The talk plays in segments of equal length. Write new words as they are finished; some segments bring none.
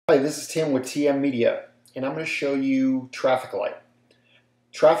Hi, this is Tim with TM Media, and I'm going to show you Traffik Lite.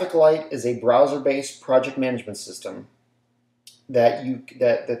 Traffik Lite is a browser-based project management system that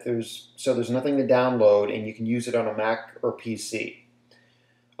there's nothing to download, and you can use it on a Mac or PC.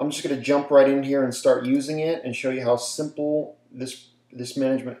 I'm just going to jump right in here and start using it and show you how simple this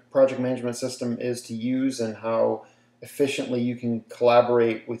project management system is to use and how efficiently you can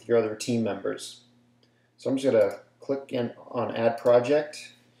collaborate with your other team members. So I'm just going to click on Add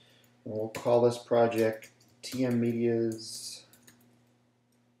Project. And we'll call this project TM Media's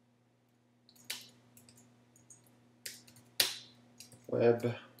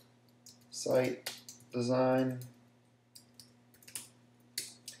website design.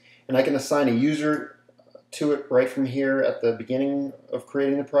 And I can assign a user to it right from here at the beginning of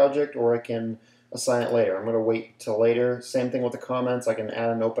creating the project, or I can assign it later. I'm going to wait till later. Same thing with the comments. I can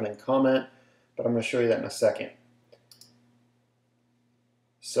add an opening comment, but I'm going to show you that in a second.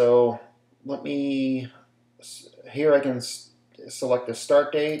 So here I can select a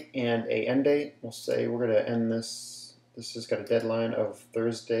start date and a end date. We'll say we're going to end this. This has got a deadline of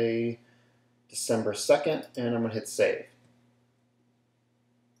Thursday, December 2nd, and I'm going to hit save.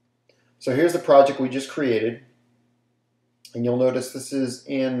 So here's the project we just created, and you'll notice this is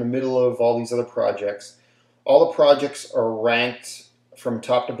in the middle of all these other projects. All the projects are ranked from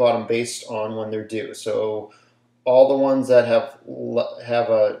top to bottom based on when they're due. So all the ones that have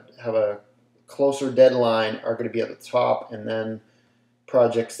a closer deadline are going to be at the top, and then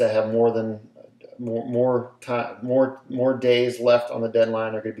projects that have more days left on the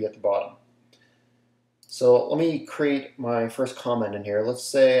deadline are going to be at the bottom. So let me create my first comment in here. Let's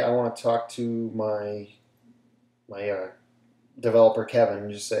say I want to talk to my developer Kevin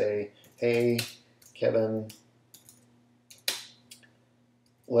and just say, "Hey Kevin,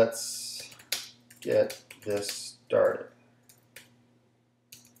 let's get this started."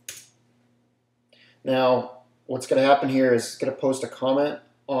 Now, what's going to happen here is it's going to post a comment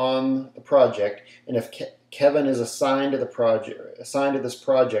on the project, and if Kevin is assigned to this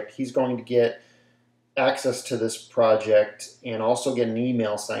project, he's going to get access to this project and also get an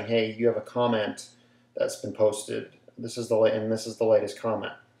email saying, "Hey, you have a comment that's been posted. This is the latest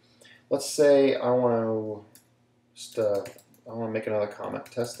comment." Let's say I want to make another comment.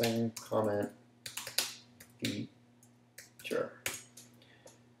 Testing comment feature.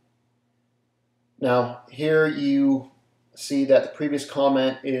 Now here you see that the previous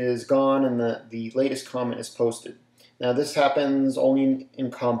comment is gone and the latest comment is posted. Now this happens only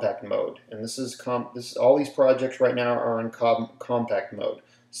in compact mode, and all these projects right now are in compact mode.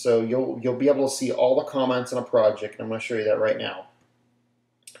 So you'll be able to see all the comments in a project, and I'm going to show you that right now.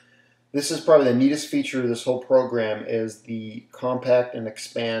 This is probably the neatest feature of this whole program, is the compact and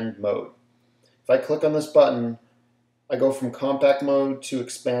expand mode. If I click on this button, I go from compact mode to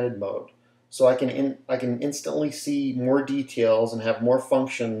expanded mode. So I can instantly see more details and have more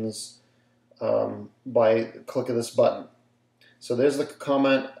functions by the click of this button. So there's the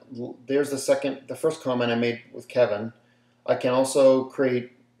comment. There's the first comment I made with Kevin. I can also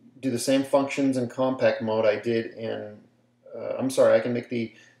do the same functions in compact mode I did in. I can make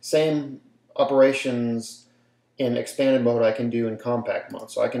the same operations in expanded mode I can do in compact mode.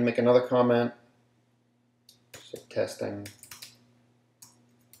 So I can make another comment. So testing.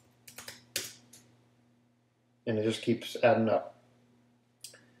 And it just keeps adding up.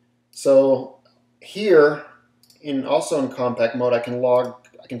 So here, also in compact mode, I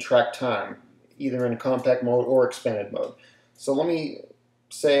can track time, either in compact mode or expanded mode. So let me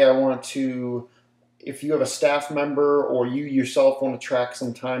say I want to, if you have a staff member or you yourself want to track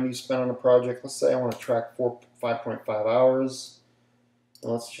some time you spent on a project, let's say I want to track 5.5 hours.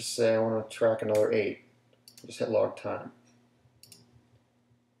 And let's just say I want to track another 8. Just hit log time.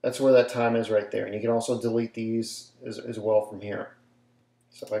 That's where that time is right there. And you can also delete these as well from here.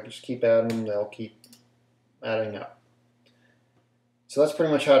 So if I just keep adding them, they'll keep adding up. So that's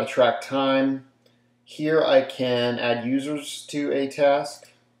pretty much how to track time. Here I can add users to a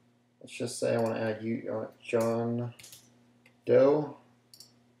task. Let's just say I want to add John Doe.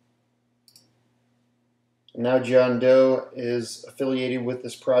 And now John Doe is affiliated with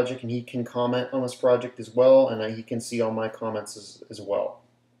this project, and he can comment on this project as well, and he can see all my comments as well.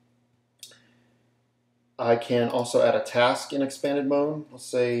 I can also add a task in expanded mode. Let's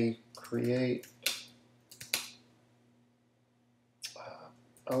say create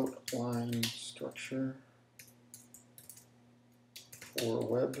outline structure for a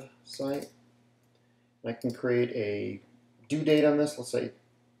website. And I can create a due date on this. Let's say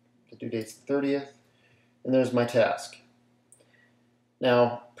the due date's the 30th. And there's my task.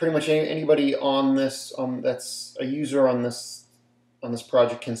 Now, pretty much anybody on this, that's a user on this on this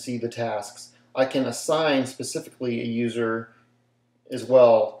project can see the tasks. I can assign specifically a user as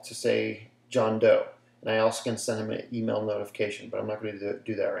well to say John Doe, and I also can send him an email notification, but I'm not going to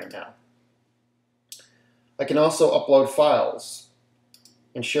do that right now. I can also upload files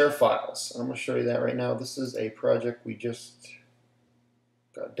and share files. I'm going to show you that right now. This is a project we just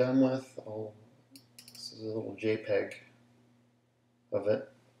got done with. Oh, this is a little JPEG of it.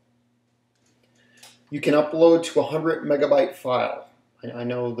 You can upload to a 100 megabyte file. I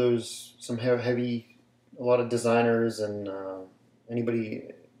know there's some a lot of designers and anybody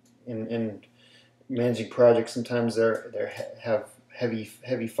in managing projects, sometimes they have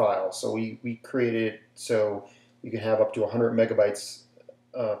heavy files. So we created it so you can have up to 100 megabytes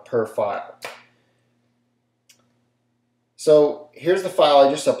per file. So here's the file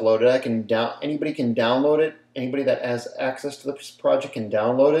I just uploaded. Anybody can download it. Anybody that has access to this project can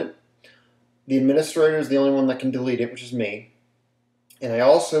download it. The administrator is the only one that can delete it, which is me. And I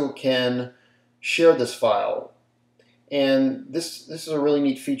also can share this file. And this is a really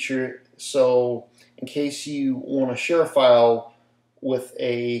neat feature. So in case you want to share a file with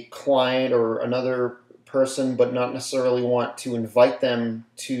a client or another person, but not necessarily want to invite them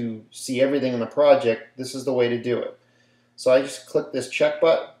to see everything in the project, this is the way to do it. So I just click this check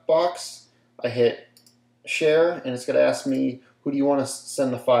box, I hit share, and it's going to ask me, who do you want to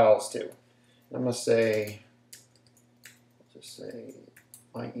send the files to? I'm going to say, just say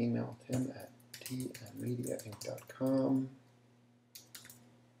my email, tim@mediainc.com.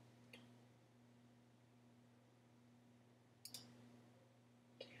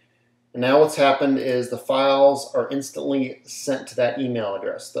 And now what's happened is the files are instantly sent to that email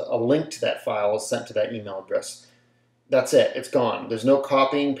address. A link to that file is sent to that email address. That's it. It's gone. There's no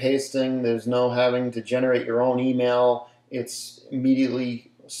copying, pasting. There's no having to generate your own email. It's immediately,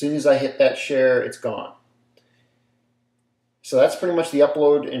 as soon as I hit that share, it's gone. So that's pretty much the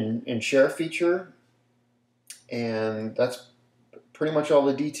upload and share feature. And that's pretty much all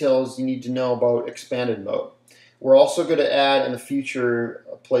the details you need to know about expanded mode. We're also going to add in the future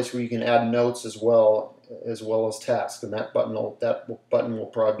a place where you can add notes as well as tasks, and that button will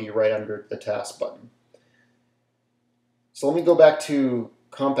probably be right under the task button. So let me go back to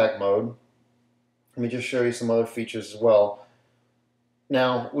compact mode. Let me just show you some other features as well.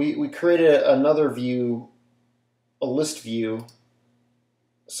 Now we created another view, a list view,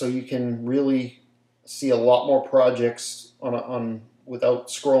 so you can really see a lot more projects without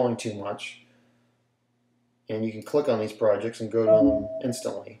scrolling too much. And you can click on these projects and go to them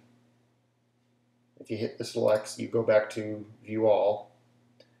instantly. If you hit this little X, you go back to view all.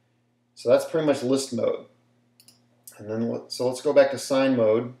 So that's pretty much list mode. And then so let's go back to sign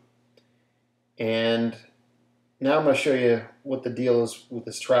mode. And now I'm going to show you what the deal is with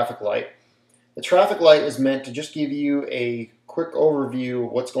this Traffik Lite. The Traffik Lite is meant to just give you a quick overview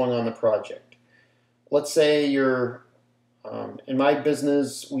of what's going on in the project. Let's say you're in my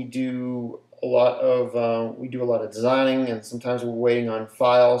business, we do a lot of designing, and sometimes we're waiting on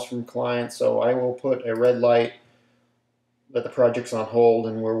files from clients. So I will put a red light that the project's on hold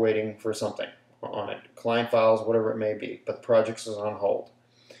and we're waiting for something on it, client files, whatever it may be. But the project is on hold.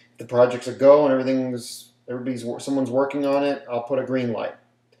 If the project's a go and someone's working on it, I'll put a green light.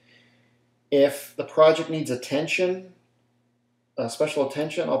 If the project needs attention, special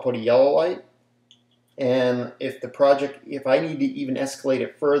attention, I'll put a yellow light. And if I need to even escalate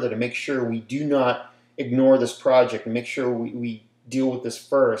it further to make sure we do not ignore this project and make sure we deal with this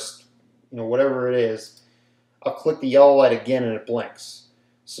first, whatever it is, I'll click the yellow light again and it blinks.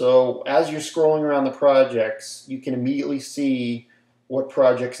 So as you're scrolling around the projects, you can immediately see what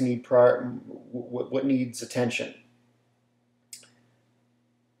projects need what needs attention.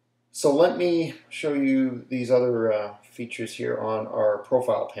 So let me show you these other features here on our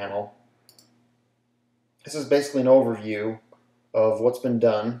profile panel. This is basically an overview of what's been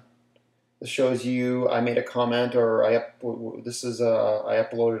done. This shows you I made a comment, or I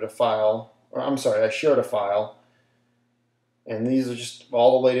uploaded a file, or I'm sorry, I shared a file. And these are just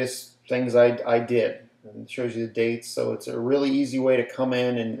all the latest things I did. And it shows you the dates, so it's a really easy way to come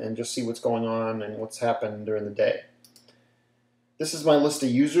in and just see what's going on and what's happened during the day. This is my list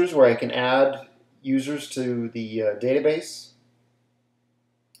of users where I can add users to the database.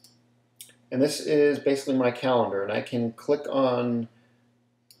 And this is basically my calendar, and I can click on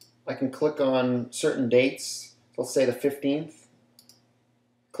certain dates. Let's say the 15th.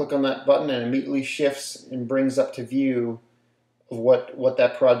 Click on that button and it immediately shifts and brings up to view of what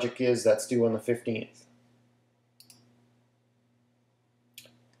that project is that's due on the 15th.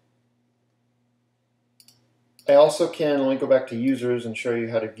 I also can, let me go back to users and show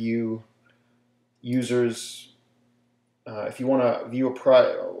you how to view users If you want to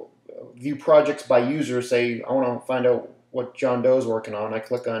view projects by user, say I want to find out what John Doe's working on, I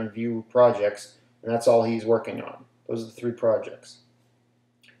click on View Projects, and that's all he's working on. Those are the 3 projects.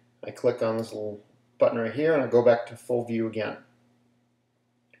 I click on this little button right here, and I go back to full view again.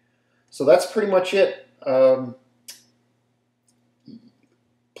 So that's pretty much it.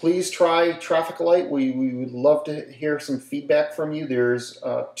 Please try Traffik Lite. We would love to hear some feedback from you. There's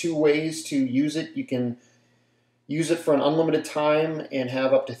 2 ways to use it. You can use it for an unlimited time and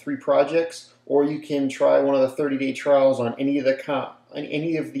have up to 3 projects, or you can try one of the 30-day trials on any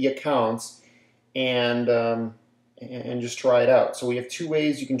of the accounts and just try it out. So we have 2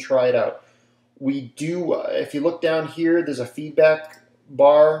 ways you can try it out. We do, if you look down here, there's a feedback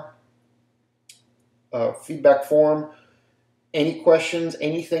bar, feedback form. Any questions,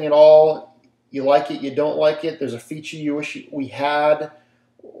 anything at all, you like it, you don't like it, there's a feature you wish we had,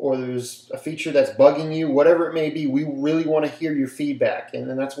 or there's a feature that's bugging you, whatever it may be, we really want to hear your feedback,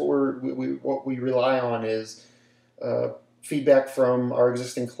 and that's what what we rely on is feedback from our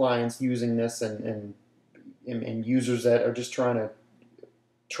existing clients using this, and users that are just trying to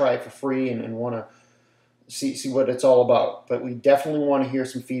try it for free and want to see what it's all about. But we definitely want to hear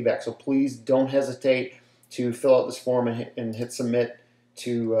some feedback, so please don't hesitate to fill out this form and hit submit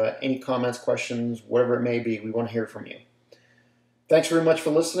to any comments, questions, whatever it may be. We want to hear from you. Thanks very much for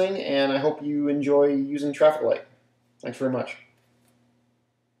listening, and I hope you enjoy using Traffik Lite. Thanks very much.